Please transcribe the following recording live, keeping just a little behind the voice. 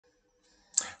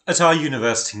At our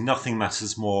university, nothing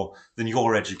matters more than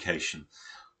your education.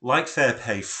 Like fair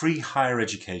pay, free higher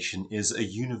education is a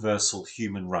universal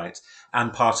human right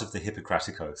and part of the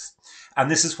Hippocratic Oath. And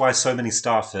this is why so many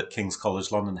staff at King's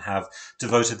College London have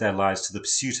devoted their lives to the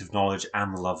pursuit of knowledge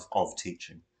and the love of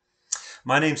teaching.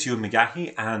 My name's Ewan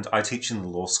McGahey and I teach in the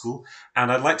law school,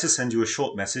 and I'd like to send you a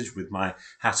short message with my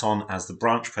hat on as the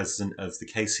branch president of the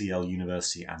KCL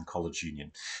University and College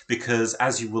Union, because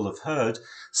as you will have heard,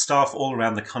 staff all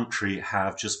around the country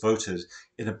have just voted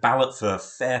in a ballot for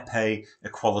fair pay,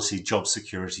 equality, job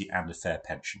security and a fair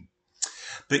pension.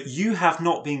 But you have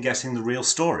not been getting the real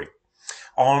story.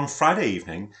 On Friday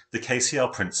evening, the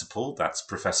KCL principal, that's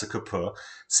Professor Kapoor,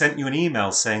 sent you an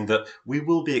email saying that we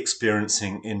will be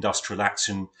experiencing industrial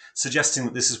action, suggesting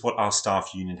that this is what our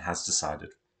staff union has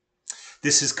decided.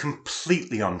 This is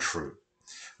completely untrue.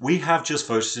 We have just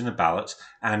voted in a ballot,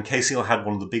 and KCL had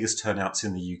one of the biggest turnouts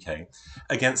in the UK,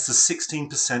 against the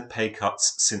 16% pay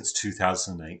cuts since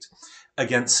 2008,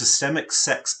 against systemic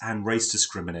sex and race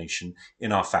discrimination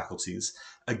in our faculties,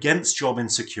 against job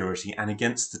insecurity, and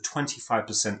against the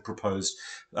 25% proposed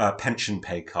pension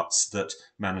pay cuts that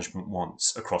management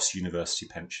wants across university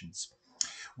pensions.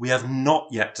 We have not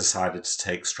yet decided to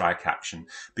take strike action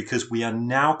because we are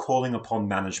now calling upon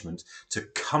management to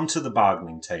come to the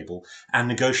bargaining table and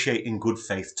negotiate in good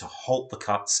faith to halt the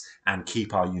cuts and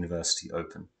keep our university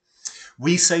open.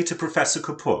 We say to Professor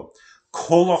Kapoor,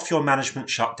 call off your management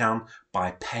shutdown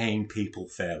by paying people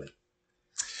fairly.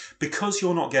 Because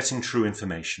you're not getting true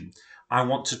information, I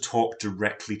want to talk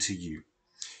directly to you.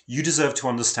 You deserve to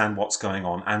understand what's going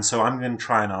on, and so I'm going to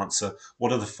try and answer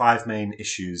what are the 5 main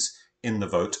issues in the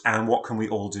vote and what can we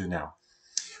all do now.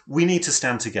 We need to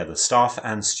stand together, staff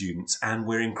and students, and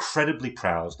we're incredibly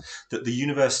proud that the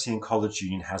University and College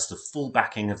Union has the full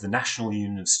backing of the National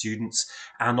Union of Students,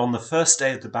 and on the first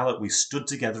day of the ballot we stood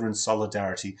together in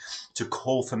solidarity to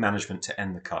call for management to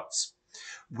end the cuts.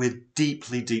 We're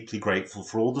deeply, deeply grateful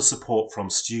for all the support from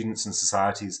students and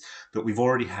societies that we've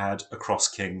already had across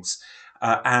King's.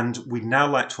 And we'd now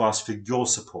like to ask for your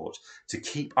support to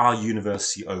keep our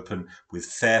university open with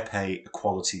fair pay,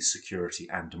 equality, security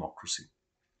and democracy.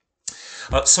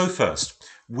 So first,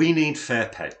 we need fair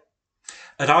pay.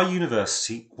 At our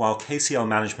university, while KCL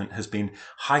management has been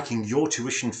hiking your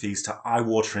tuition fees to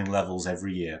eye-watering levels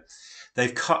every year,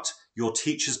 they've cut your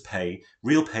teachers' pay,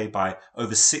 real pay, by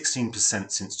over 16%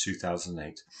 since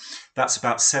 2008. That's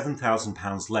about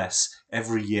 £7,000 less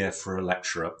every year for a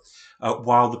lecturer,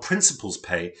 while the principal's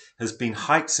pay has been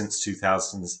hiked since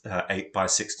 2008 by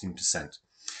 16%.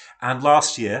 And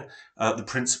last year, the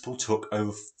principal took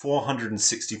over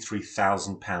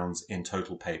 £463,000 in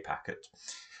total pay packet.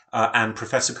 And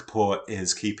Professor Kapoor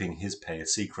is keeping his pay a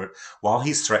secret while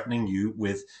he's threatening you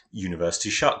with university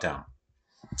shutdown.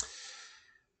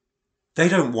 They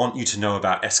don't want you to know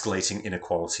about escalating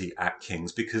inequality at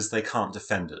King's because they can't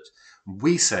defend it.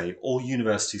 We say all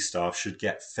university staff should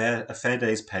get a fair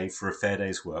day's pay for a fair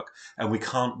day's work, and we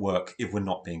can't work if we're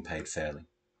not being paid fairly.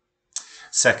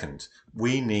 Second,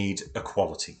 we need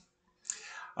equality.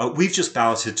 We've just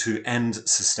balloted to end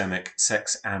systemic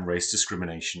sex and race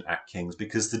discrimination at King's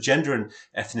because the gender and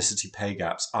ethnicity pay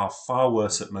gaps are far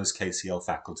worse at most KCL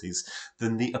faculties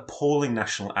than the appalling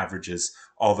national averages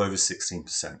of over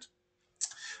 16%.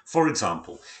 For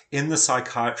example, in the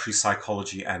psychiatry,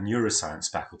 psychology and neuroscience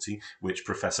faculty, which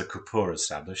Professor Kapoor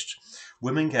established,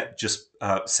 women get just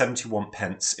 71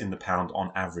 pence in the pound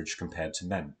on average compared to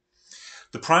men.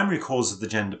 The primary cause of the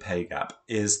gender pay gap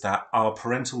is that our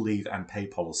parental leave and pay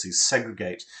policies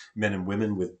segregate men and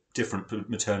women with different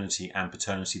maternity and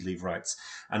paternity leave rights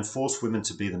and force women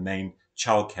to be the main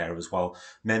child carers while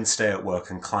men stay at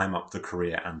work and climb up the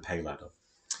career and pay ladder.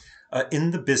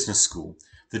 In the business school,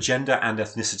 the gender and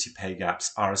ethnicity pay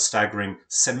gaps are a staggering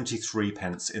 73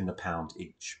 pence in the pound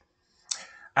each.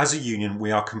 As a union,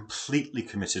 we are completely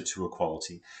committed to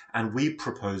equality, and we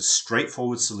propose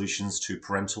straightforward solutions to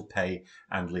parental pay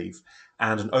and leave,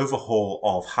 and an overhaul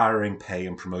of hiring, pay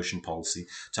and promotion policy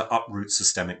to uproot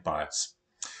systemic bias.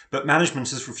 But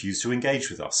management has refused to engage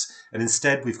with us, and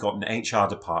instead we've got an HR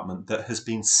department that has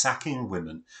been sacking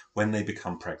women when they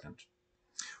become pregnant.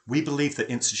 We believe that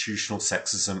institutional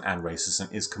sexism and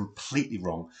racism is completely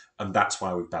wrong, and that's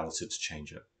why we've balloted to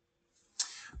change it.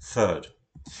 Third,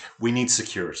 we need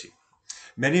security.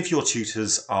 Many of your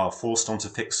tutors are forced onto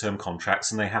fixed-term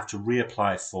contracts and they have to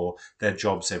reapply for their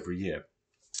jobs every year.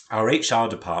 Our HR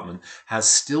department has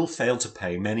still failed to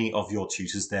pay many of your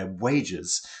tutors their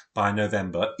wages by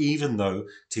November, even though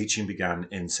teaching began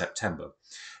in September.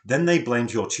 Then they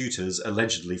blamed your tutors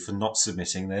allegedly for not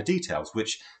submitting their details,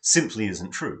 which simply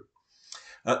isn't true.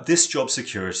 This job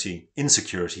security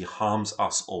insecurity harms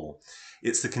us all.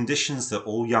 It's the conditions that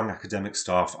all young academic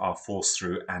staff are forced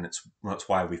through, and that's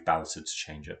why we've balloted to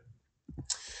change it.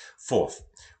 Fourth,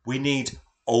 we need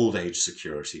old age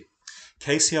security.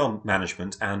 KCL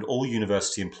management and all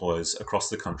university employers across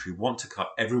the country want to cut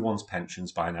everyone's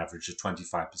pensions by an average of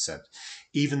 25%,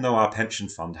 even though our pension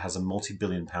fund has a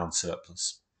multi-billion-pound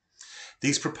surplus.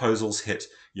 These proposals hit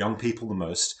young people the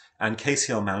most, and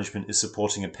KCL management is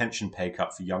supporting a pension pay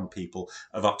cut for young people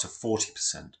of up to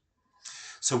 40%.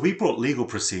 So we brought legal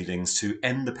proceedings to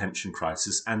end the pension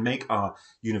crisis and make our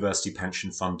university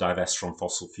pension fund divest from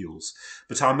fossil fuels.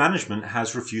 But our management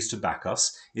has refused to back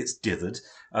us, it's dithered,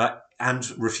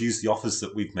 and refused the offers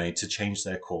that we've made to change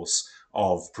their course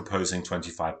of proposing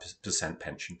 25%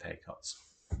 pension pay cuts.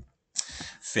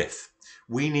 Fifth,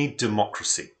 we need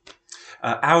democracy.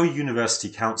 Our university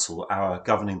council, our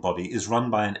governing body, is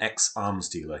run by an ex-arms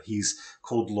dealer. He's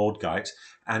called Lord Geidt,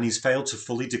 and he's failed to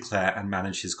fully declare and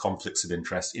manage his conflicts of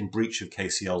interest in breach of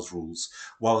KCL's rules,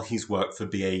 while he's worked for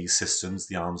BAE Systems,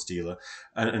 the arms dealer,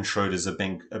 and Schroders,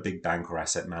 a big bank or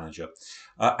asset manager,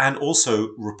 and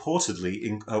also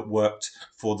reportedly worked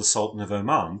for the Sultan of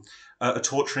Oman, a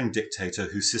torturing dictator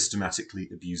who systematically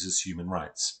abuses human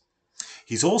rights.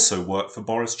 He's also worked for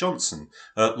Boris Johnson.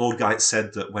 Lord Geidt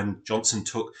said that when Johnson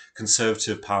took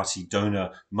Conservative Party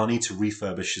donor money to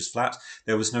refurbish his flat,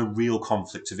 there was no real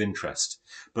conflict of interest.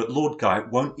 But Lord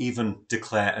Geidt won't even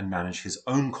declare and manage his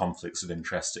own conflicts of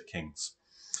interest at King's.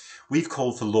 We've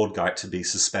called for Lord Geidt to be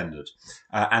suspended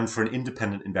and for an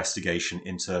independent investigation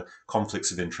into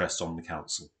conflicts of interest on the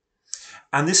council.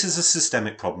 And this is a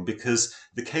systemic problem because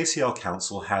the KCL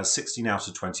Council has 16 out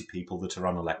of 20 people that are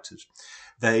unelected.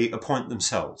 They appoint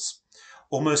themselves.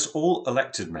 Almost all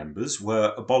elected members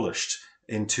were abolished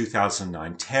in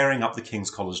 2009, tearing up the King's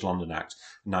College London Act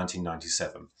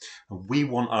 1997. We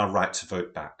want our right to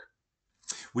vote back.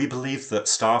 We believe that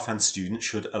staff and students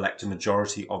should elect a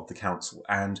majority of the council,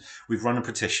 and we've run a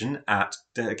petition at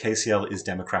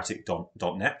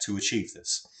kclisdemocratic.net to achieve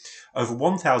this. Over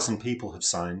 1,000 people have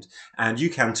signed, and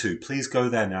you can too. Please go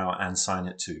there now and sign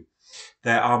it too.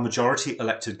 There are majority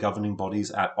elected governing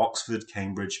bodies at Oxford,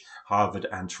 Cambridge, Harvard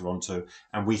and Toronto,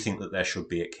 and we think that there should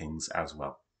be at King's as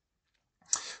well.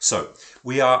 So,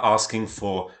 we are asking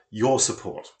for your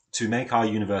support to make our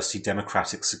university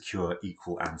democratic, secure,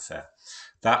 equal and fair.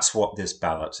 That's what this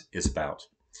ballot is about.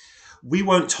 We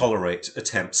won't tolerate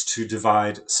attempts to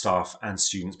divide staff and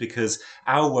students because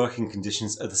our working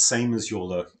conditions are the same as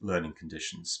your learning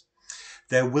conditions.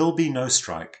 There will be no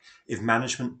strike if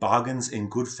management bargains in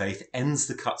good faith, ends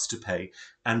the cuts to pay,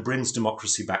 and brings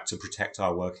democracy back to protect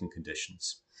our working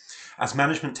conditions. As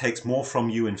management takes more from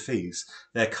you in fees,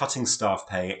 they're cutting staff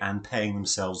pay and paying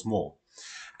themselves more.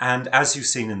 And as you've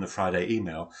seen in the Friday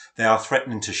email, they are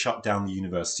threatening to shut down the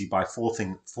university by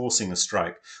forcing a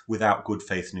strike without good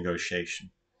faith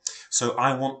negotiation. So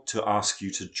I want to ask you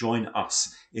to join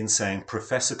us in saying,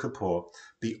 Professor Kapoor,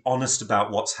 be honest about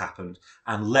what's happened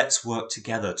and let's work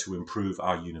together to improve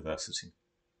our university.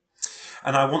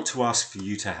 And I want to ask for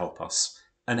you to help us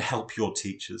and help your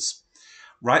teachers.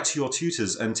 Write to your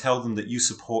tutors and tell them that you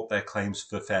support their claims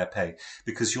for fair pay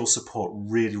because your support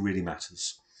really, really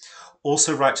matters.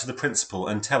 Also write to the principal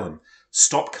and tell him,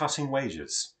 stop cutting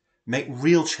wages. Make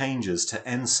real changes to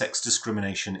end sex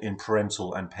discrimination in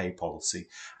parental and pay policy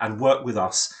and work with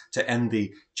us to end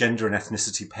the gender and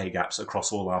ethnicity pay gaps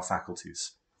across all our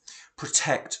faculties.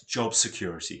 Protect job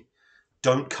security.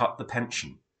 Don't cut the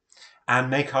pension. And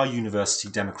make our university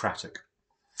democratic.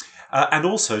 And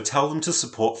also tell them to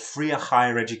support freer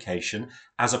higher education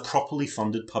as a properly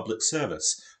funded public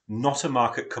service, not a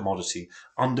market commodity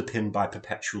underpinned by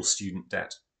perpetual student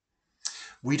debt.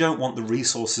 We don't want the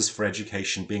resources for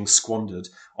education being squandered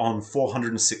on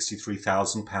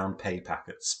 £463,000 pay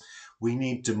packets. We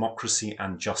need democracy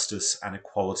and justice and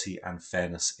equality and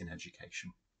fairness in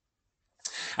education.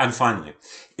 And finally,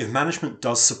 if management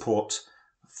does force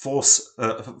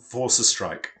a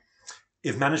strike,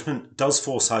 if management does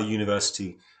force our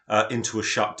university into a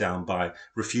shutdown by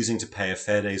refusing to pay a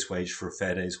fair day's wage for a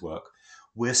fair day's work,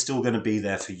 we're still going to be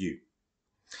there for you.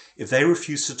 If they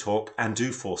refuse to talk and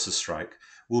do force a strike,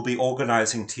 we'll be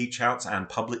organising teach-outs and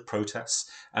public protests,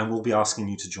 and we'll be asking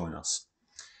you to join us.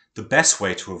 The best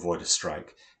way to avoid a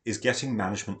strike is getting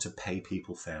management to pay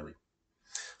people fairly.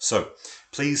 So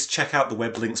please check out the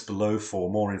web links below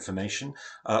for more information.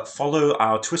 Follow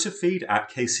our Twitter feed at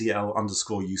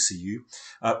KCL_UCU.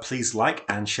 Please like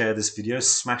and share this video,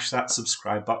 smash that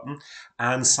subscribe button,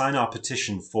 and sign our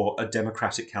petition for a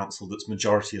democratic council that's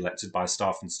majority elected by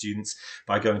staff and students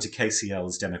by going to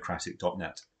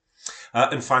kclisdemocratic.net.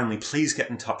 And finally, please get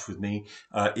in touch with me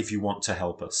if you want to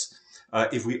help us.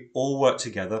 If we all work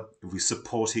together, if we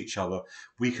support each other,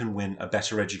 we can win a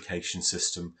better education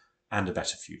system and a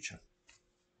better future.